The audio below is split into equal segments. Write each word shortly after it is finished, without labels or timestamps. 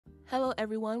Hello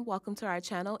everyone, welcome to our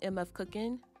channel, MF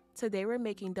Cooking. Today we're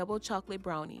making double chocolate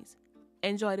brownies.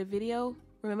 Enjoy the video,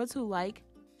 remember to like,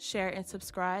 share, and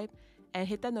subscribe, and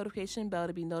hit that notification bell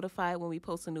to be notified when we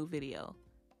post a new video.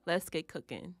 Let's get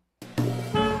cooking.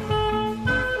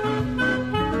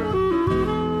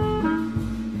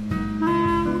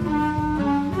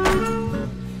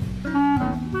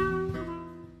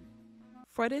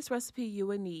 For this recipe you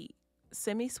will need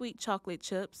semi-sweet chocolate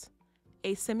chips,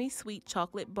 a semi-sweet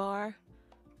chocolate bar,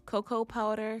 cocoa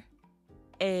powder,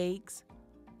 eggs,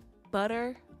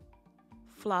 butter,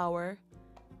 flour,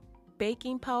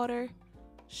 baking powder,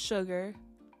 sugar,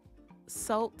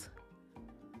 salt,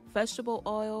 vegetable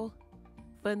oil,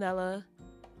 vanilla,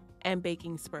 and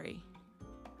baking spray.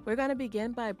 We're going to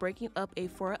begin by breaking up a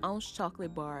 4-ounce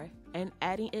chocolate bar and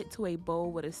adding it to a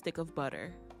bowl with a stick of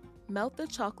butter. Melt the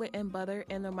chocolate and butter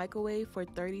in the microwave for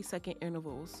 30-second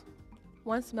intervals.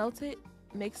 Once melted,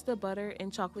 mix the butter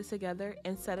and chocolate together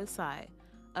and set aside.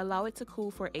 Allow it to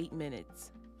cool for 8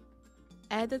 minutes.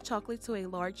 Add the chocolate to a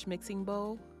large mixing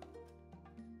bowl.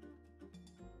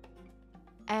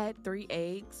 Add 3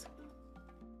 eggs.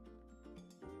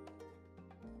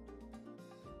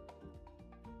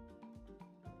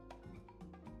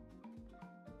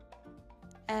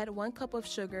 Add 1 cup of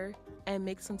sugar and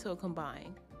mix until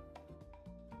combined.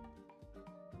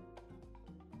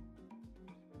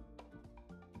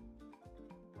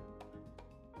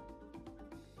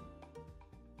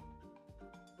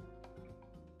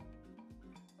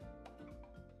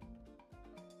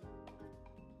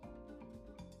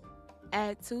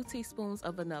 Add 2 teaspoons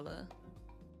of vanilla.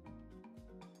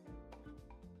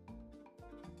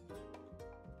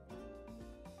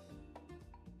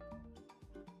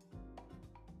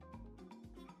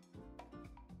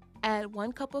 Add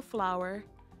 1 cup of flour,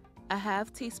 a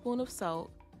half teaspoon of salt,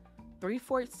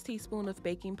 3/4 teaspoon of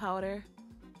baking powder,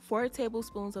 4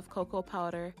 tablespoons of cocoa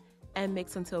powder, and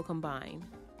mix until combined.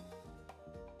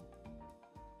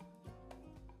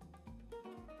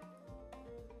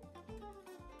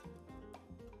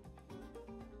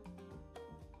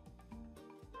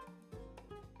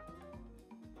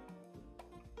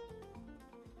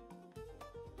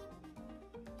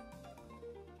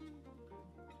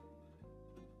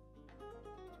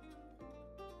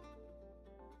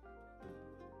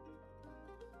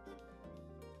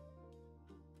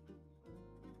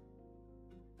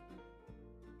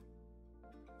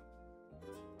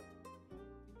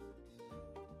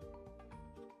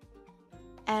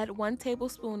 Add 1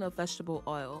 tablespoon of vegetable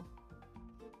oil.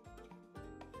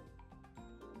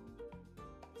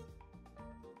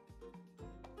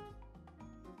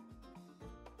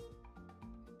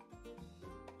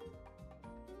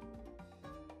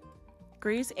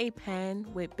 Grease a pan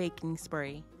with baking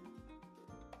spray.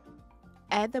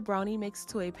 Add the brownie mix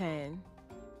to a pan.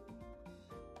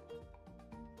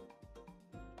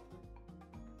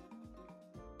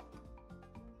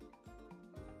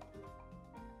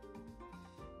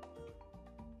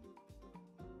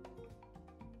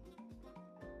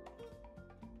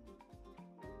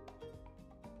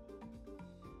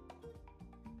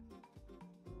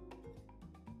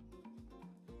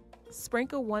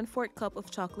 Sprinkle 1/4 cup of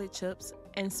chocolate chips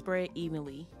and spread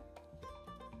evenly.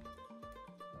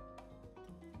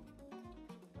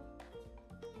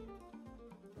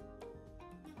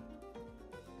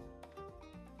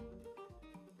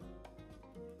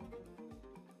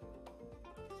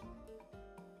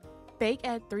 Bake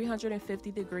at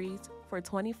 350 degrees for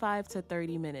 25 to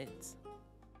 30 minutes.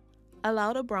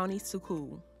 Allow the brownies to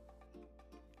cool.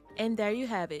 And there you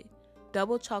have it,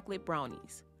 double chocolate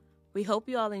brownies. We hope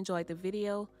you all enjoyed the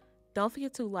video. Don't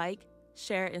forget to like,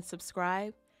 share, and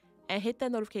subscribe, and hit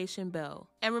that notification bell.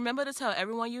 And remember to tell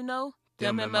everyone you know,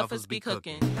 them MFers be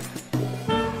cooking.